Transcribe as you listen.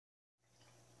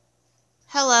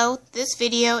Hello, this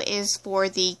video is for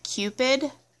the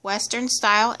Qupid Western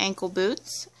style ankle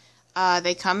boots.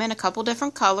 They come in a couple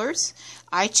different colors.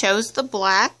 I chose the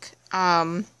black.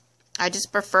 I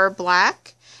just prefer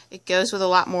black. It goes with a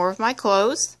lot more of my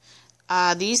clothes.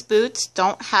 These boots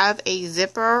don't have a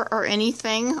zipper or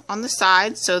anything on the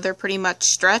side, so they're pretty much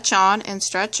stretch on and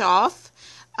stretch off.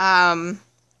 I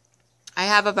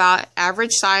have about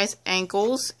average size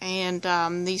ankles, and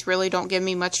these really don't give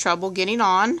me much trouble getting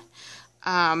on.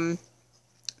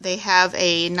 They have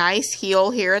a nice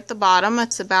heel here at the bottom.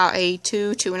 It's about a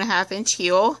 2.5 inch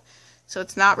heel, so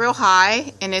it's not real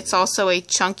high, and it's also a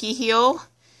chunky heel.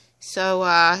 So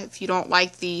if you don't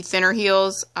like the thinner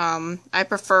heels, I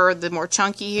prefer the more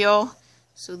chunky heel,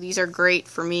 so these are great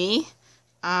for me.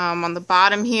 On the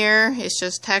bottom here, it's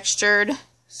just textured,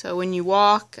 so when you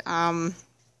walk,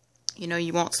 you know,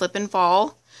 you won't slip and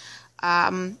fall.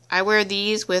 I wear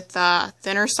these with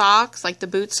thinner socks, like the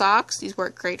boot socks. These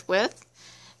work great with.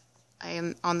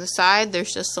 On the side,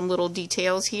 there's just some little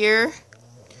details here.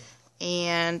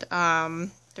 And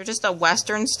they're just a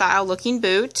Western style looking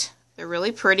boot. They're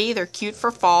really pretty. They're cute for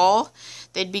fall.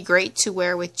 They'd be great to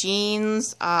wear with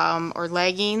jeans or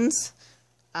leggings.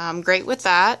 Great with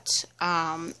that.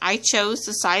 I chose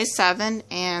the size 7,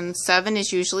 and 7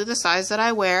 is usually the size that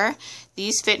I wear.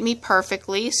 These fit me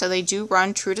perfectly, so they do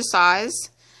run true to size.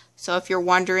 So if you're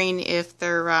wondering if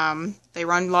they're they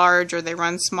run large or they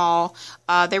run small,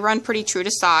 they run pretty true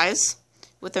to size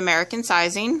with American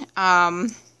sizing.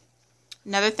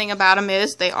 Another thing about them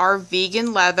is they are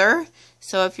vegan leather.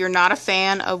 So if you're not a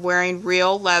fan of wearing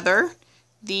real leather,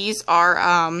 these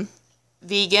are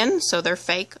vegan, so they're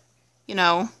fake, you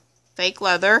know, fake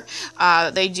leather.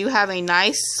 They do have a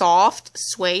nice soft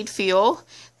suede feel.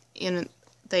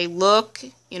 They look,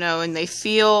 you know, and they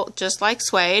feel just like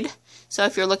suede. So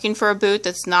if you're looking for a boot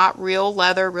that's not real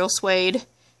leather, real suede,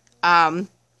 but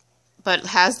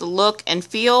has the look and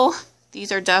feel,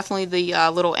 these are definitely the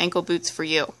little ankle boots for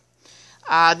you.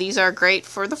 These are great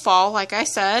for the fall, like I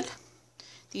said.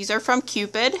 These are from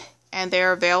Qupid, and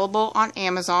they're available on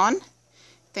Amazon.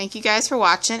 Thank you guys for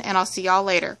watching, and I'll see y'all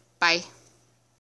later. Bye.